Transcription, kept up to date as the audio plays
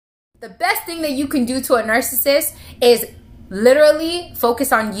The best thing that you can do to a narcissist is literally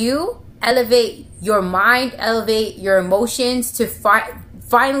focus on you, elevate your mind, elevate your emotions to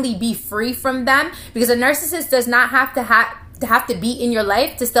finally be free from them, because a narcissist does not have to be in your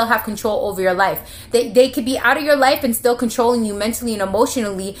life to still have control over your life. They could be out of your life and still controlling you mentally and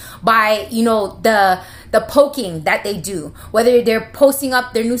emotionally by, you know, the poking that they do. Whether they're posting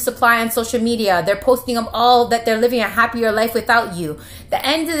up their new supply on social media, they're posting up all that they're living a happier life without you. The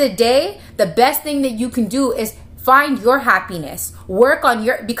end of the day, the best thing that you can do is find your happiness. Work on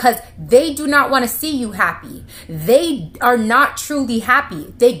because they do not want to see you happy. They are not truly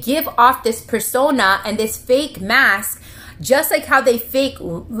happy. They give off this persona and this fake mask, just like how they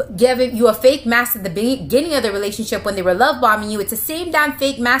give you a fake mask at the beginning of the relationship when they were love bombing you. It's the same damn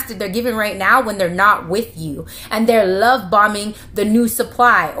fake mask that they're giving right now when they're not with you, and they're love bombing the new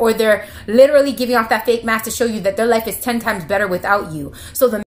supply, or they're literally giving off that fake mask to show you that their life is 10 times better without you. So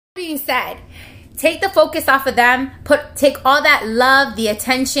the being said, take the focus off of them, take all that love, the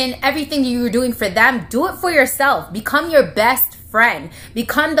attention, everything you were doing for them, do it for yourself. Become your best friend.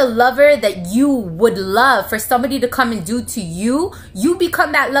 Become the lover that you would love for somebody to come and do to you. You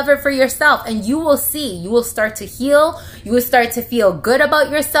become that lover for yourself, and you will see, you will start to heal. You will start to feel good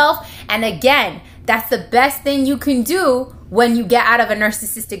about yourself. And again, that's the best thing you can do when you get out of a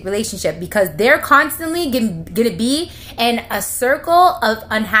narcissistic relationship, because they're constantly gonna be in a circle of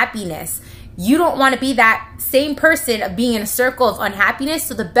unhappiness. You don't want to be that same person of being in a circle of unhappiness.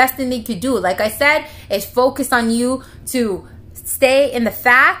 So the best thing they could do, like I said, is focus on you to stay in the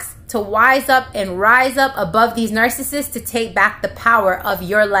facts, to wise up and rise up above these narcissists, to take back the power of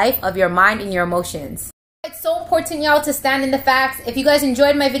your life, of your mind, and your emotions. It's so important, y'all, to stand in the facts. If you guys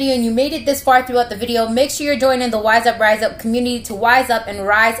enjoyed my video and you made it this far throughout the video, make sure you're joining the Wise Up, Rise Up community to wise up and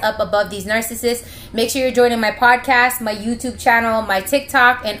rise up above these narcissists. Make sure you're joining my podcast, my YouTube channel, my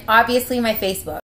TikTok, and obviously my Facebook.